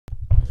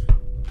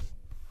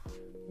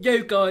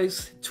Yo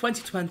guys,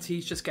 2020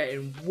 is just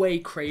getting way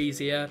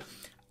crazier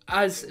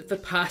as the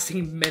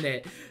passing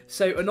minute.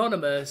 So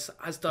Anonymous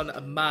has done a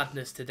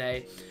madness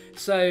today.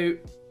 So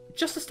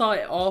just to start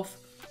it off,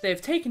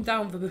 they've taken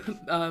down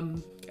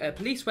the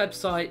police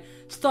website,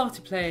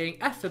 started playing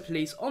F the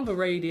Police on the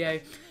radio,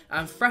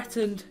 and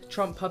threatened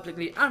Trump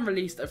publicly and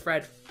released a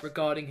thread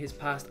regarding his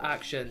past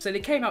actions. So they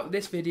came out with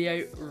this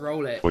video,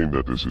 roll it. Claim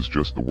that this is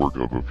just the work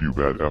of a few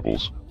bad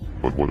apples,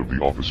 but what of the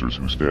officers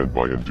who stand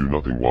by and do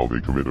nothing while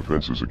they commit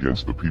offenses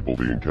against the people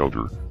they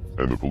encounter,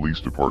 and the police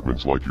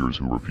departments like yours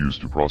who refuse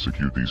to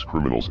prosecute these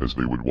criminals as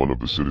they would one of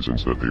the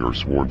citizens that they are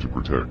sworn to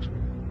protect?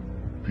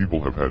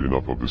 People have had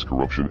enough of this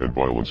corruption and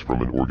violence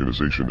from an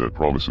organization that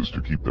promises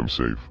to keep them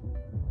safe.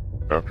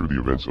 After the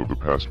events of the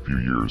past few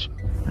years,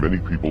 many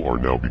people are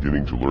now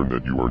beginning to learn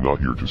that you are not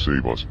here to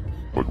save us,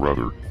 but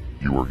rather,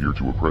 you are here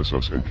to oppress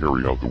us and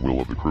carry out the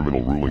will of the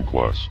criminal ruling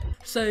class.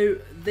 So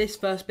this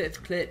first bit of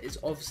the clip is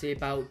obviously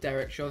about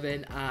Derek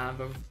Chauvin and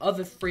the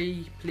other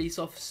 3 police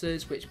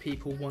officers which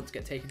people want to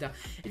get taken down.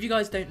 If you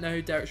guys don't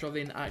know, Derek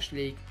Chauvin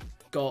actually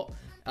got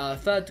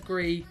 3rd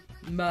degree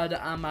murder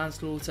and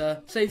manslaughter.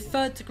 So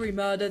 3rd degree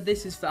murder,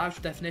 this is the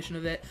actual definition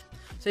of it.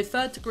 So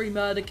 3rd degree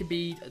murder can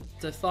be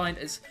defined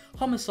as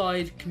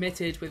homicide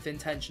committed with the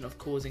intention of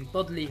causing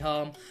bodily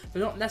harm,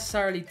 but not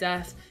necessarily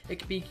death. It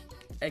could be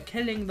a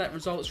killing that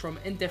results from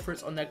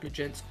indifference or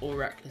negligence or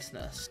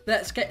recklessness.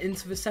 Let's get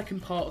into the second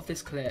part of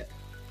this clip.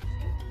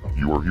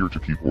 You are here to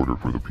keep order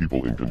for the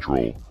people in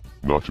control,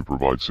 not to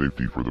provide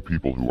safety for the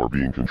people who are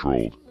being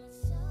controlled.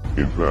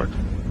 In fact,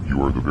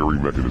 you are the very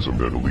mechanism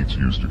that elites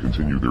use to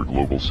continue their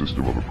global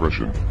system of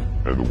oppression,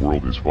 and the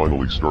world is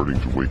finally starting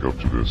to wake up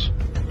to this,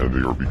 and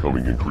they are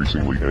becoming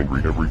increasingly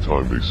angry every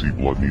time they see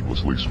blood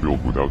needlessly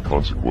spilled without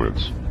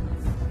consequence.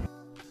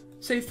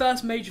 So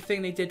first major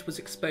thing they did was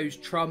expose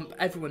Trump.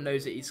 Everyone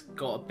knows that he's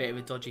got a bit of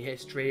a dodgy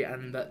history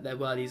and that there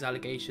were these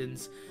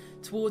allegations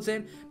towards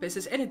him. But it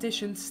says, in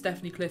addition to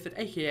Stephanie Clifford,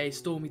 aka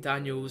Stormy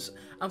Daniels,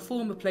 and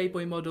former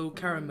Playboy model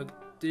Karen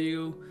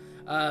McDougal,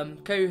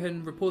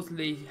 Cohen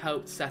reportedly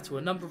helped settle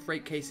a number of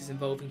rape cases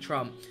involving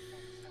Trump.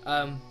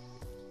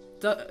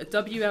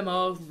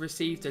 WMR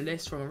received a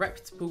list from a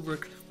reputable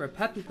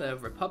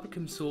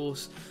Republican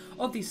source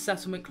of these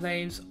settlement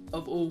claims,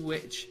 of all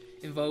which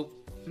involve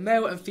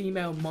male and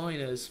female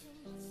minors.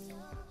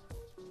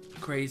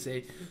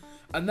 Crazy.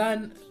 And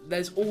then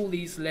there's all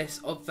these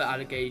lists of the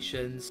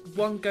allegations,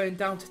 one going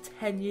down to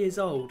 10 years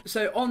old.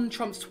 So on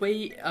Trump's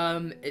tweet,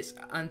 it's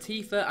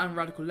Antifa and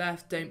radical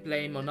left don't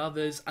blame on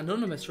others.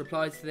 Anonymous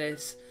replied to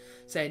this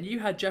saying, "You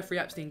had Jeffrey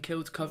Epstein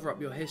killed to cover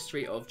up your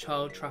history of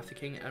child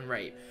trafficking and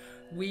rape.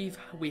 We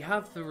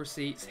have the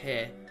receipts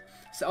here."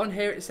 So on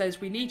here it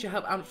says, "We need your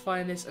help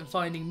amplifying this and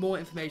finding more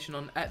information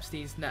on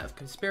Epstein's net of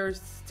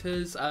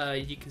conspirators.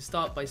 You can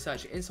start by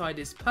searching inside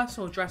his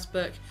personal address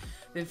book,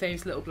 the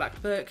famous little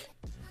black book.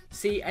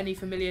 See any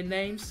familiar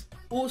names?"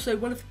 Also,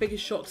 one of the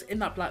biggest shocks in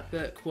that black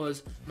book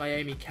was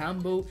Naomi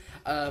Campbell,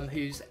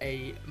 who's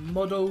a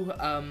model,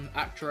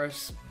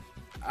 actress,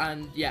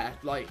 and yeah,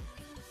 like,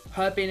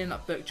 her being in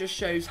that book just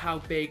shows how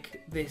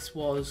big this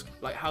was,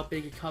 like how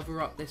big a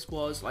cover-up this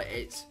was. Like,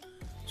 it's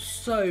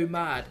so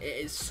mad.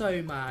 It is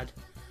so mad.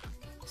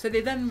 So they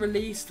then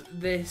released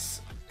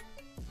this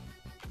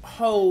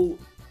whole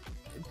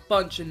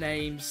bunch of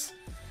names.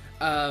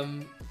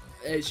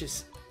 It's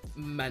just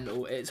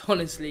mental. It's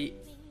honestly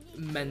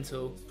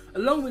mental.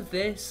 Along with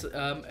this,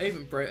 over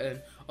in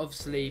Britain,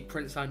 obviously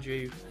Prince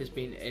Andrew has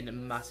been in a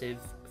massive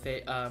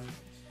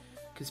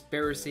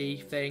conspiracy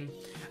thing,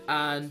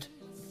 and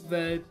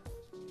the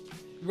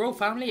royal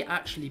family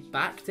actually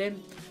backed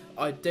him.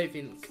 I don't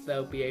think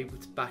they'll be able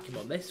to back him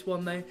on this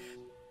one though.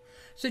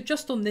 So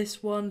just on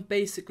this one,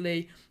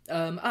 basically,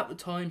 at the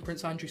time,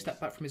 Prince Andrew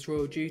stepped back from his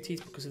royal duties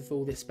because of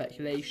all this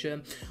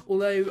speculation.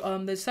 Although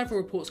there's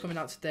several reports coming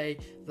out today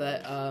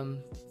that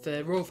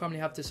the royal family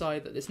have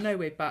decided that there's no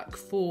way back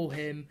for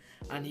him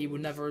and he will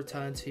never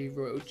return to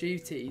royal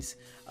duties.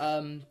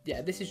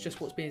 Yeah, this is just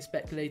what's being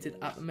speculated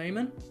at the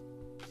moment.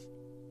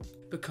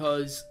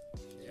 Because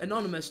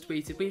Anonymous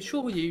tweeted, "We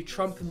assure you,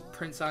 Trump and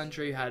Prince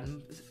Andrew had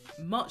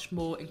much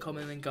more in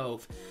common than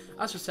golf.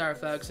 As for Sarah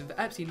Ferguson, the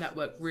Epstein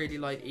network really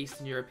liked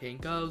Eastern European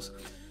girls.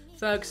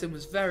 Ferguson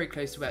was very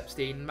close to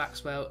Epstein,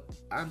 Maxwell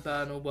and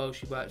Bernal while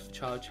she worked for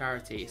child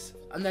charities."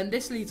 And then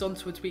this leads on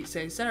to a tweet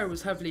saying, "Sarah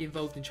was heavily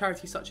involved in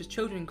charities such as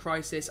Children in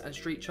Crisis and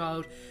Street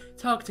Child,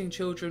 targeting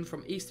children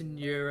from Eastern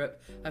Europe.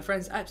 Her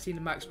friends Epstein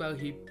and Maxwell,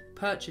 who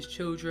purchased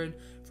children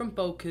from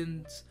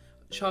Balkans,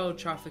 child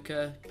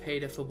trafficker,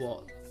 paid her for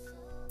what?"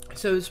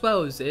 So as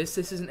well as this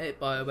isn't it,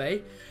 by the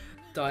way.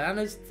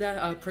 Diana's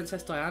death,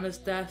 Princess Diana's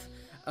death,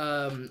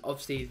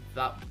 obviously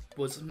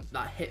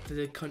that hit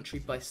the country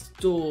by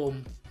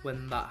storm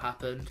when that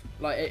happened.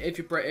 Like, if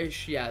you're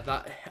British, yeah,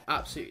 that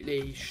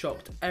absolutely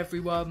shocked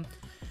everyone.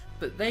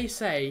 But they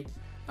say,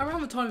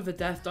 around the time of her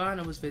death,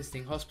 Diana was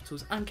visiting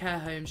hospitals and care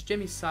homes.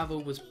 Jimmy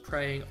Savile was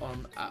preying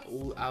on at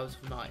all hours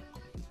of the night.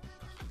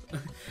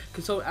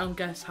 consult Elm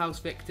Guest House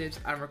victims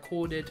and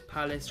recorded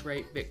Palace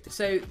rape victims.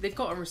 So they've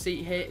got a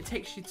receipt here. It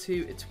takes you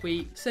to a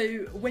tweet.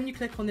 So when you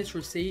click on this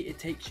receipt, it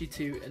takes you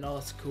to an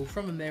article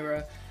from a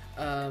Mirror,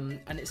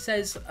 and it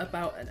says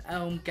about an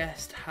Elm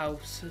Guest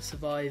House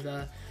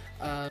survivor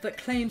that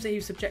claims that he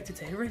was subjected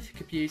to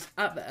horrific abuse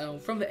at the Elm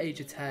from the age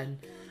of 10,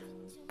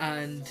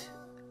 and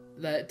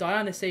that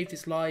Diana saved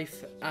his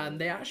life, and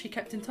they actually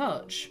kept in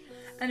touch.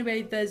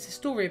 Anyway, there's a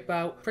story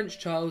about Prince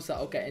Charles that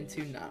I'll get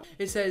into now.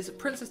 It says,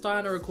 Princess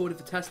Diana recorded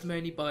the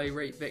testimony by a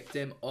rape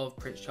victim of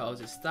Prince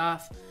Charles's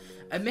staff.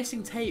 A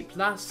missing tape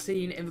last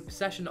seen in the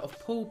possession of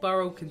Paul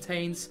Burrell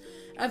contains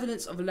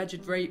evidence of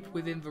alleged rape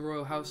within the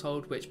royal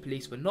household, which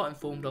police were not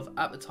informed of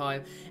at the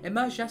time.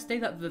 Emerged yesterday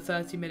that the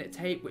 30-minute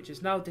tape, which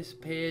has now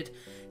disappeared,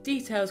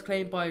 details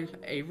claimed by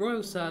a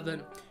royal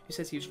servant who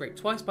says he was raped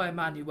twice by a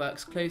man who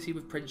works closely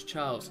with Prince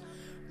Charles.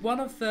 One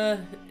of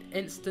the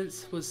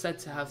incidents was said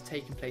to have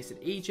taken place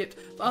in Egypt,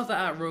 the other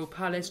at Royal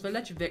Palace. The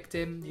alleged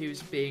victim, who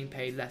was being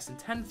paid less than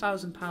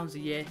 £10,000 a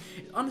year,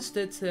 is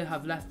understood to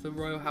have left the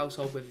royal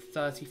household with a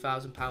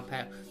 £30,000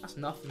 payout. That's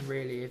nothing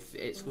really if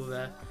it's for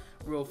the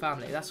royal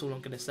family, that's all I'm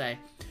going to say.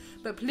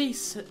 But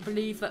police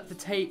believe that the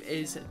tape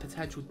is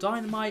potential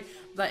dynamite,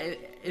 that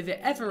if it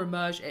ever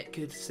emerged, it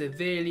could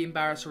severely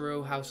embarrass the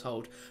royal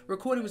household. The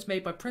recording was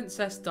made by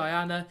Princess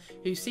Diana,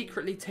 who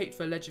secretly taped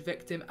the alleged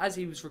victim as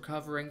he was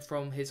recovering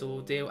from his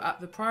ordeal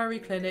at the Priory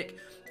Clinic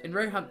in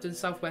Roehampton,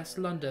 southwest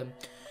London.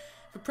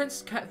 The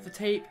prince kept the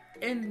tape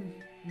in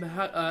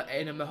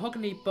a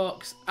mahogany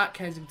box at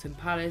Kensington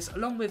Palace,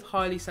 along with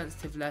highly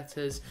sensitive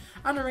letters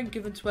and a ring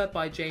given to her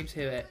by James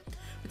Hewitt.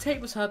 The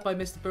tape was heard by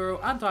Mr. Burrell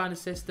and Diana's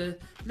sister,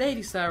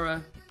 Lady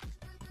Sarah,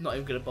 not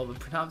even going to bother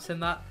pronouncing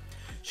that,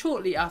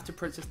 shortly after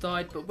Princess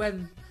died, but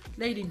when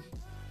Lady,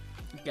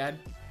 again,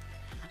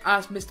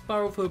 asked Mr.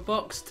 Burrell for a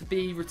box to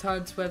be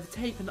returned to where the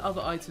tape and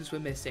other items were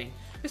missing.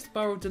 Mr.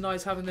 Burrell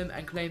denies having them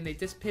and claimed they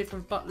disappeared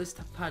from Butler's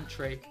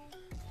pantry.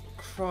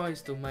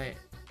 Christ almighty.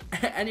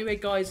 Anyway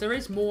guys, there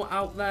is more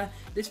out there.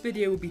 This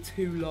video will be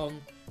too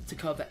long to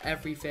cover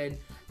everything,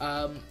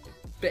 but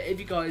if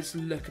you guys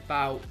look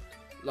about,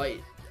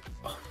 like,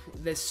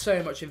 there's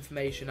so much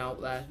information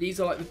out there. These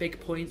are like the big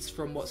points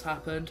from what's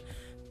happened,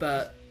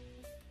 but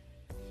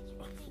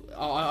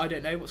I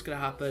don't know what's going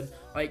to happen.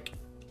 Like,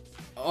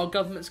 our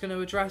government's going to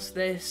address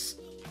this.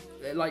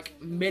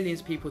 Like,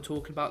 millions of people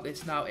talking about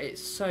this now.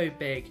 It's so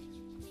big.